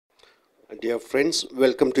Dear friends,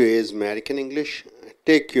 welcome to A's American English.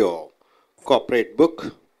 Take your corporate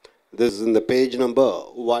book. This is in the page number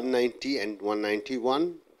 190 and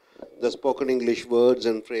 191. The spoken English words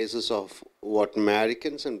and phrases of what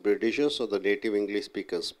Americans and Britishers or the native English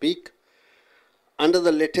speakers speak. Under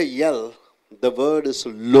the letter L, the word is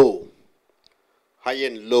low, high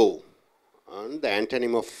and low. And the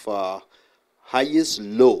antonym of high is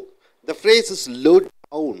low. The phrase is low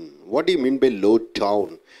down. What do you mean by low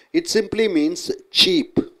down? It simply means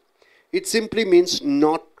cheap. It simply means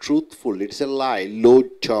not truthful. It's a lie. Low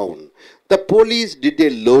down. The police did a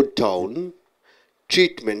low down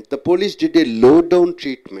treatment. The police did a low down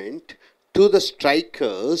treatment to the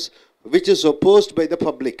strikers, which is opposed by the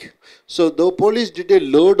public. So the police did a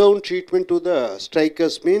low down treatment to the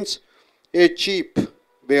strikers means a cheap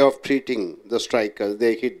way of treating the strikers.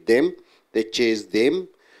 They hit them, they chase them.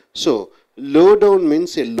 So low down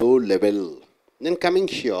means a low level. Then coming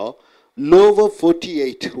here, lower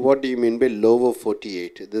 48. What do you mean by lower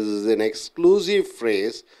 48? This is an exclusive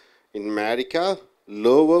phrase in America,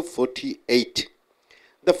 lower 48.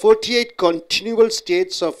 The 48 continual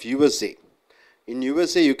states of USA. In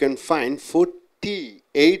USA you can find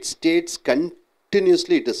 48 states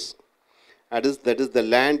continuously it is. That is the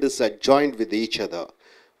land is adjoined with each other.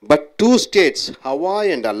 But two states,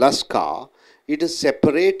 Hawaii and Alaska, it is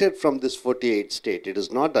separated from this 48 state. It is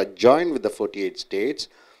not adjoined with the 48 states.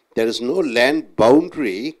 There is no land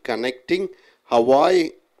boundary connecting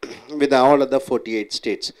Hawaii with all other 48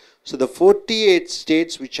 states. So the 48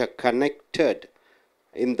 states which are connected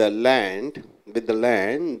in the land, with the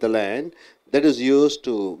land, that is we used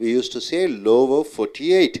to say lower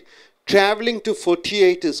 48. Traveling to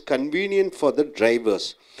 48 is convenient for the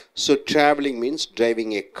drivers. So traveling means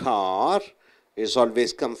driving a car is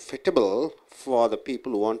always comfortable for the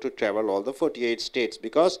people who want to travel all the 48 states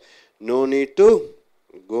because no need to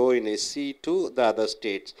go in a sea to the other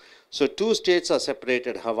states. So two states are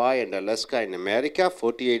separated, Hawaii and Alaska in America.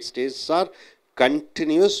 48 states are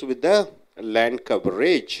continuous with the land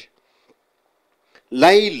coverage.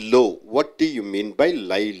 Lie low. What do you mean by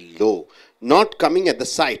lie low? Not coming at the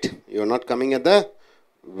sight. You're not coming at the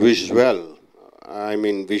vision.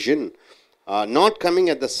 Not coming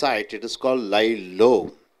at the sight. It is called lie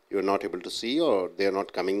low. You're not able to see, or they're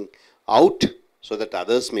not coming out so that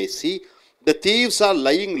others may see. The thieves are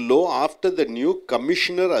lying low after the new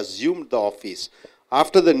commissioner assumed the office.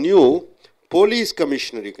 After the new police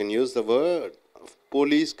commissioner, you can use the word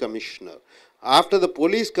police commissioner. After the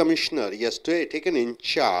police commissioner he has taken in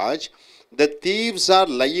charge, the thieves are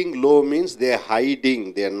lying low means they are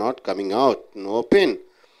hiding. They are not coming out. No open.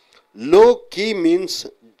 Low key means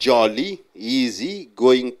jolly, easy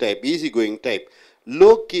going type.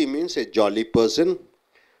 Low key means a jolly person,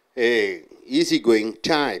 a easygoing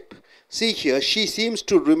type. See here, she seems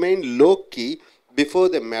to remain low key before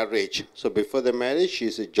the marriage. So before the marriage, she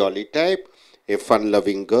is a jolly type, a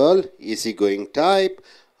fun-loving girl, easygoing type.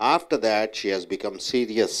 After that, she has become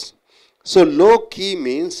serious. So low key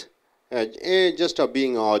means just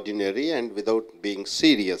being ordinary and without being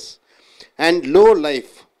serious. And low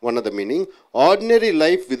life, one of the meaning, ordinary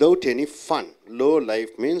life without any fun. Low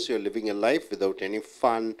life means you're living a life without any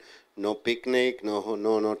fun, no picnic,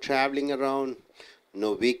 no traveling around,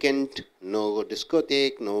 no weekend, no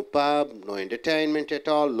discotheque, no pub, no entertainment at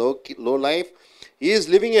all. Low life. He is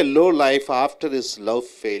living a low life after his love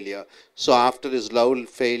failure. So after his love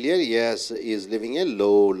failure, yes, he is living a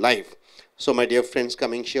low life. So my dear friends,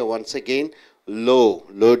 coming here once again, low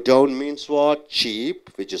down means what?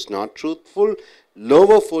 Cheap, which is not truthful.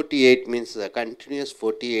 Lower 48 means the continuous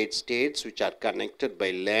 48 states which are connected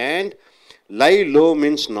by land. Lie low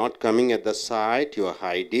means not coming at the sight, you are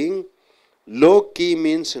hiding. Low key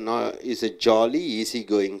means is a jolly,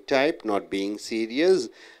 easygoing type, not being serious.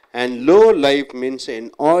 And low life means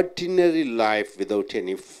an ordinary life without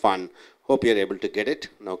any fun. Hope you are able to get it.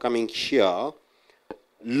 Now coming here,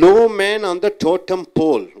 low man on the totem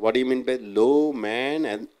pole. What do you mean by low man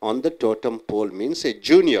and on the totem pole? Means a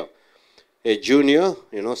junior. A junior,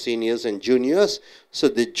 seniors and juniors. So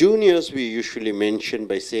the juniors we usually mention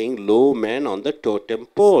by saying low man on the totem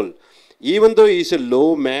pole. Even though he is a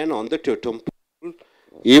low man on the totem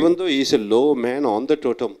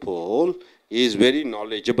pole, he is very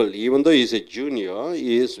knowledgeable. Even though he is a junior,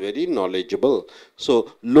 he is very knowledgeable.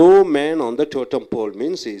 So low man on the totem pole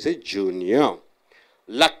means he is a junior.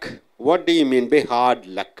 Luck. What do you mean by hard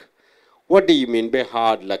luck? What do you mean by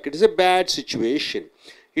hard luck? It is a bad situation.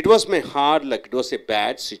 It was my hard luck. It was a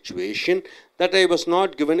bad situation that I was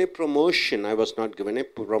not given a promotion.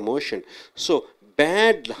 So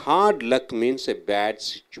hard luck means a bad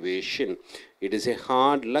situation. It is a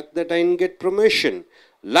hard luck that I didn't get promotion.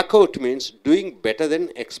 Luck out means doing better than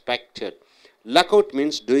expected. Luck out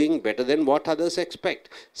means doing better than what others expect.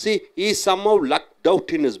 See, he is somehow lucked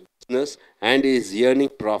out in his business and he is earning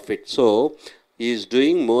profit. So, he is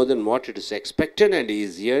doing more than what it is expected and he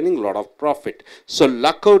is earning a lot of profit. So,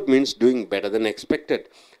 luck out means doing better than expected.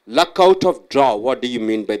 Luck out of draw. What do you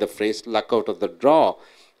mean by the phrase luck out of the draw?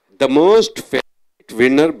 The most favorite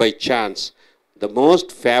winner by chance. The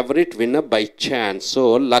most favorite winner by chance. So,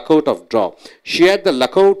 luck out of draw. She had the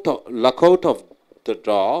luck out of the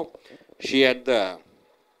draw. She had the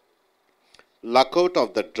luck out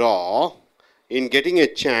of the draw in getting a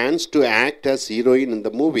chance to act as heroine in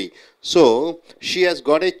the movie. So, she has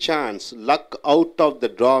got a chance. Luck out of the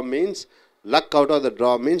draw means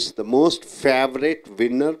the most favorite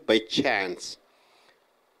winner by chance.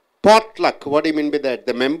 Potluck, what do you mean by that?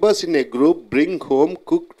 The members in a group bring home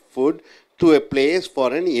cooked food to a place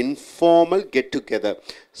for an informal get-together.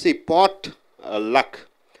 See, potluck.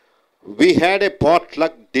 We had a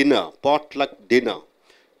potluck dinner.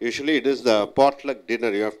 Usually it is the potluck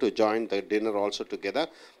dinner. You have to join the dinner also together.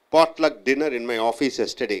 Potluck dinner in my office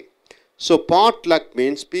yesterday. So potluck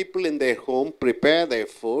means people in their home prepare their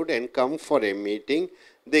food and come for a meeting.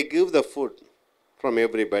 They give the food from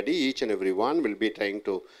everybody. Each and every one will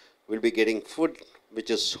be getting food which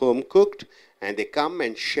is home cooked, and they come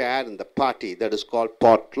and share in the party. That is called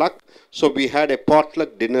potluck. So we had a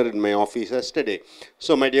potluck dinner in my office yesterday.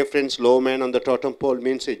 So my dear friends, low man on the totem pole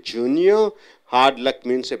means a junior. Hard luck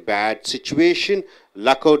means a bad situation.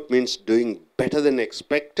 Luck out means doing better than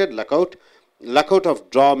expected. Luck out of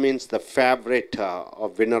draw means the favorite or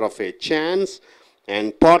winner of a chance.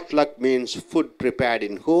 And potluck means food prepared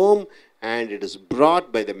in home, and it is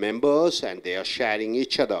brought by the members and they are sharing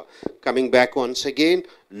each other. Coming back once again,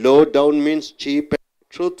 low down means cheap and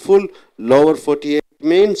truthful. Lower 48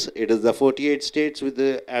 means it is the 48 states with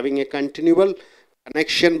having a continual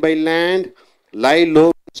connection by land. Lie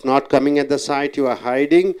low means not coming at the site, you are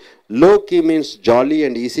hiding. Low key means jolly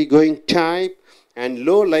and easygoing type. And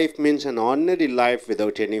low life means an ordinary life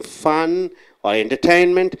without any fun or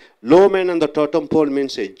entertainment. Low man on the totem pole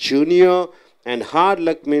means a junior. And hard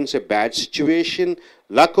luck means a bad situation.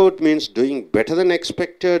 Luck out means doing better than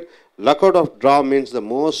expected. Luck out of draw means the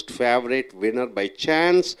most favorite winner by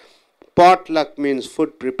chance. Potluck means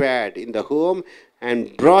food prepared in the home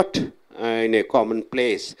and brought in a common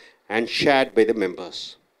place and shared by the members.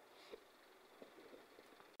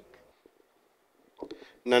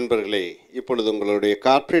 நண்பர்களே, இப்பொழுது உங்களுடைய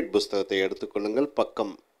corporate புஸ்தகத்தை எடுத்துக்கொள்ளுங்கள்.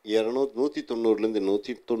 பக்கம் 190லிருந்து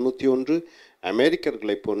 191.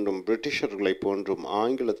 அமெரிக்கர்களைப் போன்றும் பிரிட்டிஷர்களைப் போன்றும்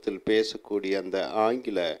ஆங்கிலத்தில் பேசக்கூடிய அந்த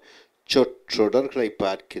ஆங்கில சொற்றொடர்களை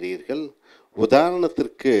பார்க்கிறீர்கள்.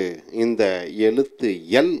 உதாரணத்திற்கு இந்த எழுத்து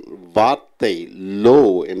எல் வார்த்தை லோ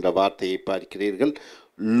என்ற வார்த்தையை பார்க்கிறீர்கள்.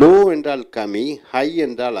 லோ என்றால் கம்மி, ஹை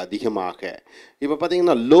என்றால் அதிகமாக. இப்போ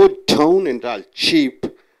பார்த்தீங்கன்னா லோ டவுன் என்றால் சீப்,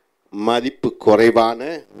 மதிப்பு குறைவான,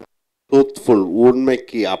 ட்ரூத்ஃபுல்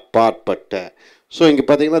உண்மைக்கு அப்பாற்பட்ட. ஸோ இங்கே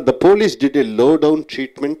பார்த்தீங்கன்னா the police did a low down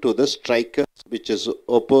treatment to the strikers which is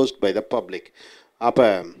opposed by the public. அப்போ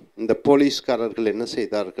இந்த போலீஸ்காரர்கள் என்ன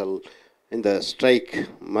செய்தார்கள்? இந்த ஸ்ட்ரைக்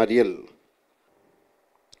மறியல்,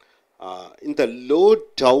 இந்த லோ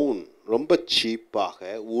டவுன் ரொம்ப சீப்பாக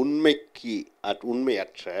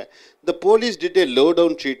உண்மையற்ற இந்த police did A low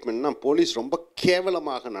down ட்ரீட்மெண்ட்னா police ரொம்ப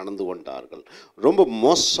கேவலமாக நடந்து கொண்டார்கள், ரொம்ப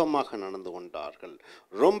மோசமாக நடந்து கொண்டார்கள்,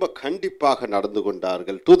 ரொம்ப கண்டிப்பாக நடந்து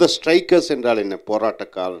கொண்டார்கள். டு த ஸ்ட்ரைக்கர்ஸ் என்றால் என்ன?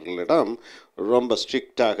 போராட்டக்காரர்களிடம் ரொம்ப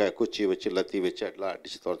ஸ்ட்ரிக்டாக குச்சி வச்சு லத்தி வச்சு எல்லாம்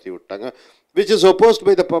அடித்து துரத்தி விட்டாங்க. Which is ஒப்போஸ்ட்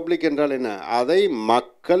by the public என்றால் என்ன? அதை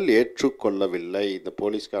மக்கள் ஏற்றுக்கொள்ளவில்லை. இந்த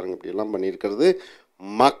போலீஸ்காரங்க இப்படியெல்லாம் பண்ணியிருக்கிறது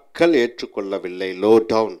மக்கள் ஏற்றுக்கொள்ளவில்லை. Low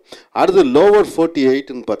down. அடுத்து லோவர்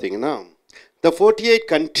 48ன்னு பார்த்தீங்கன்னா த 48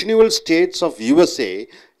 continual states of USA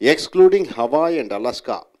excluding Hawaii and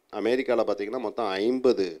Alaska. அமெரிக்காவில் பார்த்தீங்கன்னா மொத்தம்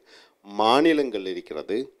 50 மாநிலங்கள்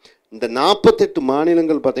இருக்கிறது. இந்த 48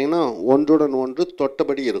 மாநிலங்கள் பார்த்தீங்கன்னா ஒன்றுடன் ஒன்று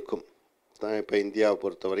தொட்டபடி இருக்கும். இப்போ இந்தியாவை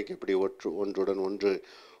பொறுத்த வரைக்கும் எப்படி ஒன்றுடன் ஒன்று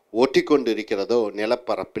ஒட்டி கொண்டு இருக்கிறதோ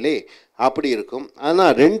நிலப்பரப்பிலே அப்படி இருக்கும்.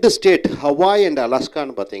 ஆனால் 2 ஸ்டேட் ஹவாய் அண்ட்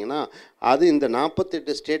அலாஸ்கான்னு பார்த்தீங்கன்னா அது இந்த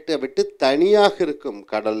 48 ஸ்டேட்டை விட்டு தனியாக இருக்கும்.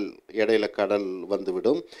 கடல் இடையில கடல்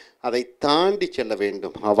வந்துவிடும், அதை தாண்டி செல்ல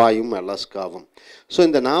வேண்டும் ஹவாயும் அலாஸ்காவும். ஸோ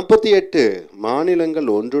இந்த 48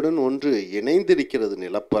 மாநிலங்கள் ஒன்றுடன் ஒன்று இணைந்திருக்கிறது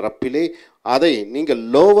நிலப்பரப்பிலே. அதை நீங்கள்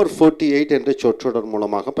லோவர் 48 என்ற சொற்றொடர்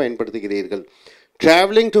மூலமாக பயன்படுத்துகிறீர்கள்.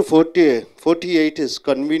 Travelling to 48 is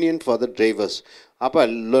convenient for the drivers. அப்போ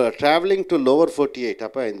ட்ராவலிங் டு லோவர் 48,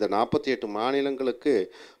 அப்போ இந்த 48 மாநிலங்களுக்கு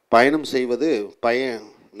பயணம் செய்வது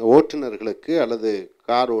ஓட்டுநர்களுக்கு அல்லது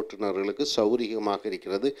கார் ஓட்டுநர்களுக்கு சௌகரியமாக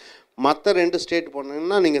இருக்கிறது. மற்ற 2 ஸ்டேட்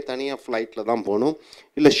போனீங்கன்னா நீங்கள் தனியாக ஃப்ளைட்டில் தான் போகணும்,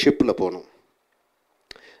 இல்லை ஷிப்பில் போகணும்.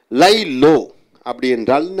 லை லோ அப்படி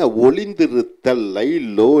என்றால் ஒளிந்திருத்தல். லை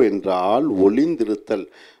லோ என்றால் ஒளிந்திருத்தல்.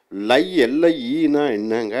 லை LIEனா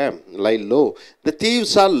என்னங்க? லை low. The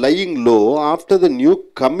thieves are lying low after the new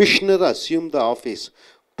commissioner assumed the office.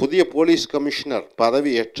 புதிய போலீஸ் கமிஷனர்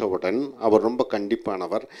பதவி ஏற்றவுடன் அவர் ரொம்ப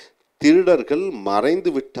கண்டிப்பானவர். திருடர்கள்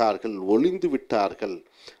மறைந்து விட்டார்கள், ஒளிந்து விட்டார்கள்,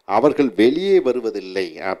 அவர்கள் வெளியே வருவதில்லை.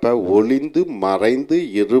 அப்போ ஒளிந்து மறைந்து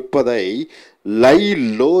இருப்பதை லை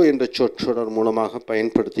லோ என்ற சொற்றொடர் மூலமாக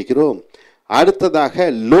பயன்படுத்துகிறோம். அடுத்ததாக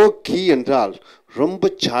லோ கீ என்றால் ரொம்ப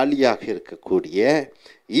ஜாலியாக இருக்கக்கூடிய,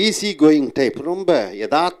 ஈஸி கோயிங் டைப், ரொம்ப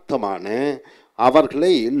யதார்த்தமான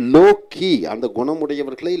அவர்களை லோ கீ, அந்த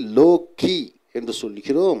குணமுடையவர்களை லோ கீ என்று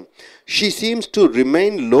சொல்கிறோம். She seems to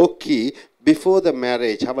remain low key before the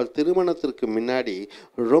marriage. அவள் திருமணத்திற்கு முன்னாடி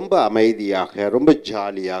ரொம்ப அமைதியாக, ரொம்ப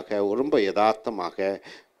ஜாலியாக, ரொம்ப யதார்த்தமாக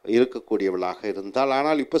இருக்கக்கூடியவளாக இருந்தால்,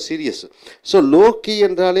 ஆனால் இப்போ சீரியஸ். ஸோ லோக்கி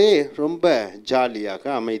என்றாலே ரொம்ப ஜாலியாக,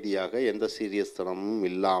 அமைதியாக, எந்த சீரியஸ் தனமும்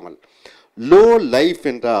இல்லாமல். லோ லைஃப்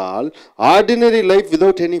என்றால் ordinary life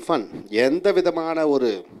without any fun. எந்த விதமான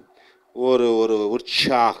ஒரு ஒரு ஒரு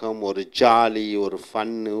உற்சாகம், ஒரு ஜாலி, ஒரு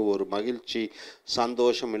ஃபன்னு, ஒரு மகிழ்ச்சி,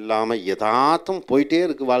 சந்தோஷம் இல்லாமல் யதார்த்தம் போயிட்டே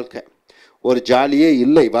இருக்குது வாழ்க்கை. ஒரு ஜாலியே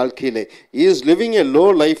இல்லை வாழ்க்கையிலே. Is living a low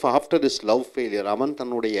life after his love failure. அவன்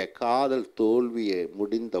தன்னுடைய காதல் தோல்வியை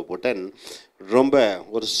முடிந்தவுடன் ரொம்ப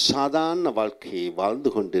ஒரு சாதாரண வாழ்க்கையை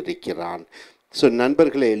வாழ்ந்து கொண்டிருக்கிறான். ஸோ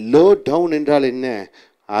நண்பர்களே, லோ டவுன் என்றால் என்ன?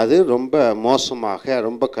 அது ரொம்ப மோசமாக,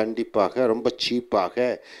 ரொம்ப கண்டிப்பாக, ரொம்ப சீப்பாக.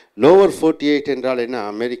 லோவர் 48 என்றால் என்ன?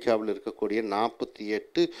 அமெரிக்காவில் இருக்கக்கூடிய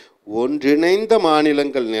 48 ஒன்றிணைந்த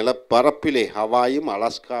மாநிலங்கள் நிலப்பரப்பிலே ஹவாயும்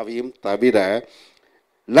அலாஸ்காவையும் தவிர.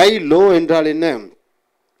 லை லோ என்றால் என்ன?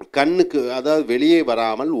 கண்ணுக்கு, அதாவது வெளியே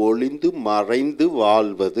வராமல் ஒளிந்து மறைந்து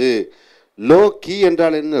வாழ்வது. லோ கீ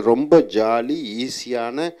என்றால் என்ன? ரொம்ப ஜாலி,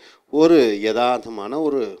 ஈஸியான, ஒரு யதார்த்தமான,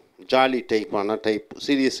 ஒரு ஜாலி டைப்பான டைப்,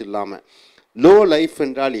 சீரியஸ் இல்லாமல். லோ லைஃப்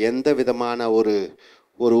என்றால் எந்த விதமான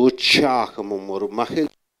ஒரு உற்சாகமும், ஒரு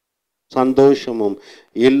மகிழ்ச்சி, சந்தோஷமும்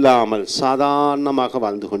இல்லாமல் சாதாரணமாக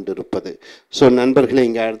வாழ்ந்து கொண்டிருப்பது. ஸோ நண்பர்களே,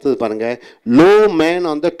 இங்கே அடுத்தது பாருங்கள். Low man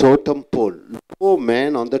on the டோட்டம் pole. Low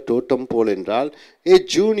man on the டோட்டம் போல் என்றால்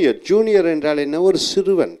ஜூனியர். ஜூனியர் என்றால் என்ன? ஒரு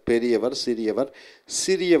சிறுவன். பெரியவர், சிறியவர்,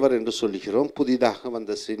 சிறியவர் என்று சொல்கிறோம். புதிதாக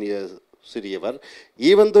வந்த சிறியவர்.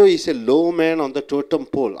 Even though is a low man on the டோட்டம்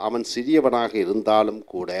போல், அவன் சிறியவனாக இருந்தாலும்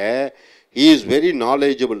கூட he is very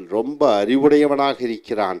knowledgeable, ரொம்ப அறிவுடையவனாக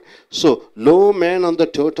இருக்கிறான். So low man on the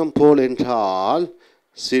டோட்டம் போல் என்றால்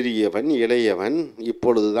சிறியவன், இளையவன்,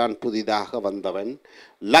 இப்பொழுதுதான் புதிதாக வந்தவன்.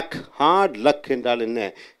 லக், ஹார்ட் லக் என்றால் என்ன?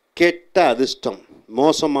 கெட்ட அதிர்ஷ்டம்,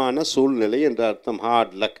 மோசமான சூழ்நிலை என்ற அர்த்தம்.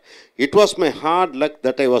 Hard luck. It was my hard luck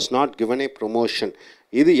that I was not given A promotion.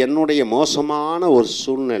 இது என்னுடைய மோசமான ஒரு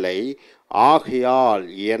சூழ்நிலை, ஆகையால்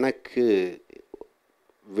எனக்கு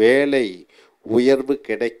வேலை உயர்வு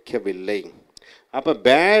கிடைக்கவில்லை. அப்போ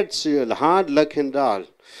ஹார்ட் லக் என்றால்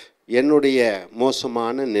என்னுடைய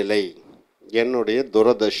மோசமான நிலை, என்னுடைய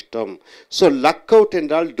துரதிர்ஷ்டம். ஸோ லக் அவுட்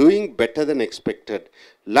என்றால் டூயிங் பெட்டர் தென் எக்ஸ்பெக்டட்.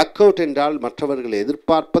 லக் அவுட் என்றால் மற்றவர்கள்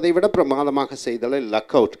எதிர்பார்ப்பதை விட பிரமாதமாக செய்தலை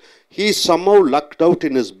luck out. He somehow லக்ட் out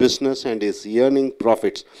in his business and is earning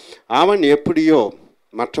profits. அவன் எப்படியோ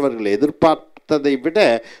மற்றவர்கள் எதிர்பார்த்ததை விட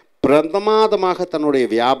பிரமாதமாக தன்னுடைய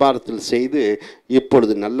வியாபாரத்தில் செய்து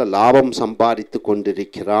இப்பொழுது நல்ல லாபம் சம்பாதித்து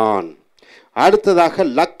கொண்டிருக்கிறான். அடுத்ததாக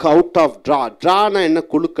லக் அவுட் ஆஃப் ட்ரா. ட்ரானா என்ன?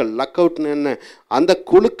 குழுக்கள். லக் அவுட்னு என்ன? அந்த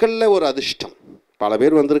குழுக்களில் ஒரு அதிர்ஷ்டம். பல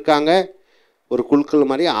பேர் வந்திருக்காங்க ஒரு குழுக்கள்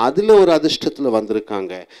மாதிரி, அதில் ஒரு அதிர்ஷ்டத்தில்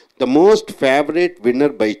வந்திருக்காங்க. The most favourite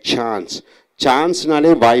winner by chance.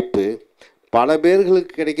 சான்ஸ்னாலே வாய்ப்பு. பல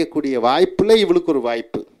பேர்களுக்கு கிடைக்கக்கூடிய வாய்ப்பில் இவளுக்கு ஒரு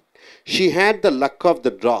வாய்ப்பு. She had the luck of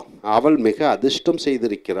the draw. அவள் மிக அதிர்ஷ்டம்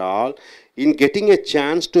செய்திருக்கிறாள். In getting a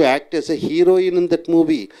chance to act as a heroine in that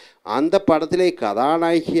movie. அந்த படத்திலே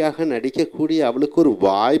கதாநாயகியாக நடிக்கக்கூடிய அவளுக்கு ஒரு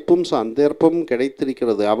வாய்ப்பும் சந்தர்ப்பமும்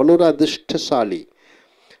கிடைத்திருக்கிறது. அவள் ஒரு அதிர்ஷ்டசாலி.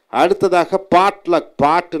 அடுத்ததாக பாட் லக்.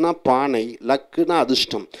 பாட்டுனா பானை, லக்குனா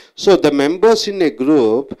அதிர்ஷ்டம். So the members in a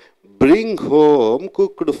group bring home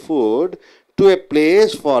cooked food to a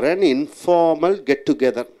place for an informal get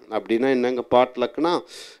together. அப்படின்னா என்னங்க பாட் லக்னா?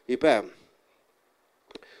 இப்போ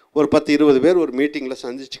ஒரு 10-20 பேர் ஒரு மீட்டிங்கில்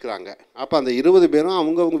சந்திச்சுக்கிறாங்க. அப்போ அந்த 20 பேரும்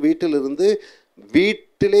அவங்கவுங்க வீட்டிலிருந்து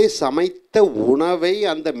வீட்டிலே சமைத்த உணவை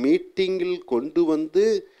அந்த மீட்டிங்கில் கொண்டு வந்து,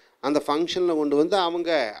 அந்த ஃபங்க்ஷனில் கொண்டு வந்து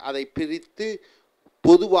அவங்க அதை பிரித்து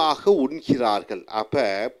பொதுவாக உண்கிறார்கள். அப்போ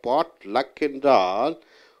பாட் லக் என்றால்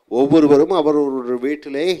ஒவ்வொருவரும் அவரொரு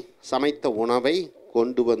வீட்டிலே சமைத்த உணவை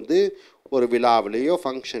கொண்டு வந்து ஒரு விழாவிலேயோ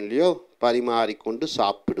ஃபங்க்ஷன்லேயோ பரிமாறிக்கொண்டு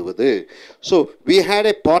சாப்பிடுவது. So we had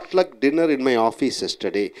A potluck dinner in my office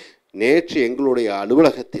yesterday. நேற்று எங்களுடைய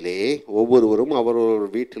அலுவலகத்திலே ஒவ்வொருவரும் அவரொரு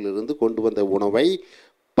வீட்டிலிருந்து கொண்டு வந்த உணவை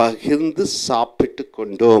பகிர்ந்து சாப்பிட்டு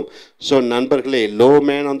கொண்டோம். ஸோ நண்பர்களே, லோ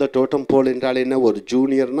மேன் ஆன் த டோட்டம் போல் என்றால் என்ன? ஒரு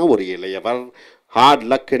ஜூனியர்னா ஒரு இளையவர். ஹார்ட்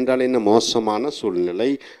லக் என்றால் என்ன? மோசமான சூழ்நிலை.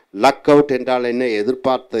 லக் அவுட் என்றால் என்ன?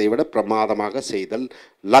 எதிர்பார்த்ததை விட பிரமாதமாக செய்தல்.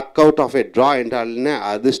 Luck out of a draw என்றால் என்ன?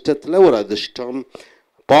 அதிர்ஷ்டத்தில் ஒரு அதிர்ஷ்டம்.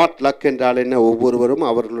 பாட் லக் என்றால் என்ன? ஒவ்வொருவரும்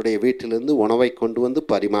அவர்களுடைய வீட்டிலிருந்து உணவை கொண்டு வந்து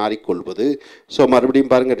பரிமாறிக்கொள்வது. ஸோ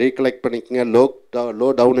மறுபடியும் பாருங்கள், ரீகலெக்ட் பண்ணிக்கோங்க. லோ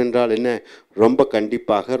டவுன் என்றால் என்ன? ரொம்ப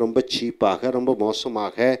கண்டிப்பாக, ரொம்ப சீப்பாக, ரொம்ப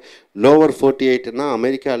மோசமாக. லோவர் 48னா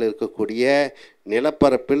அமெரிக்காவில் இருக்கக்கூடிய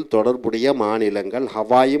நிலப்பரப்பில் தொடர்புடைய மாநிலங்கள்,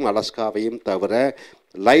 ஹவாயும் அலஸ்காவையும் தவிர.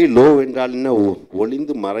 லை லோ என்றால் என்ன?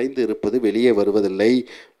 ஒளிந்து மறைந்து இருப்பது, வெளியே வருவதில்லை.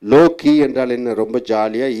 லோ கீ என்றால் என்ன? ரொம்ப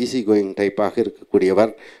ஜாலியாக ஈஸி கோயிங் டைப்பாக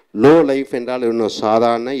இருக்கக்கூடியவர். லோ லைஃப் என்றால் இன்னும்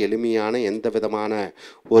சாதாரண எளிமையான எந்த விதமான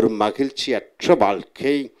ஒரு மகிழ்ச்சி அற்ற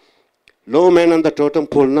வாழ்க்கை. லோ மேன் அந்த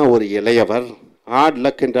டோட்டம் போல்னா ஒரு இளையவர். ஹார்ட்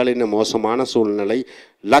லக் என்றால் என்ன? மோசமான சூழ்நிலை.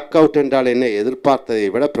 லக் அவுட் என்றால் என்ன? எதிர்பார்த்ததை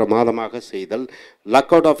விட பிரமாதமாக செய்தல்.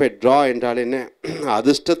 Luck out of a draw என்றால் என்ன?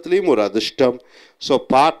 அதிர்ஷ்டத்திலையும் ஒரு அதிர்ஷ்டம். ஸோ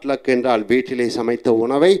பாட் லக் என்றால் வீட்டிலே சமைத்த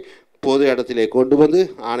உணவை பொது இடத்திலே கொண்டு வந்து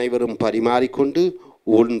அனைவரும் பரிமாறிக்கொண்டு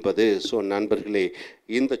உண்பது. ஸோ நண்பர்களே,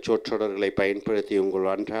 இந்த சொற்றொடர்களை பயன்படுத்தி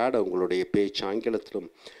உங்களுடைய பேச்சு ஆங்கிலத்திலும்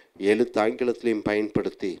எழுத்தாங்கிலத்திலையும்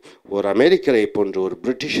பயன்படுத்தி ஒரு அமெரிக்கரை போன்று, ஒரு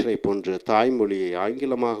பிரிட்டிஷரை போன்று தாய்மொழியை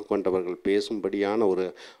ஆங்கிலமாக கொண்டவர்கள் பேசும்படியான ஒரு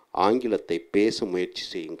ஆங்கிலத்தை பேச முயற்சி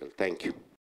செய்யுங்கள். தேங்க்யூ.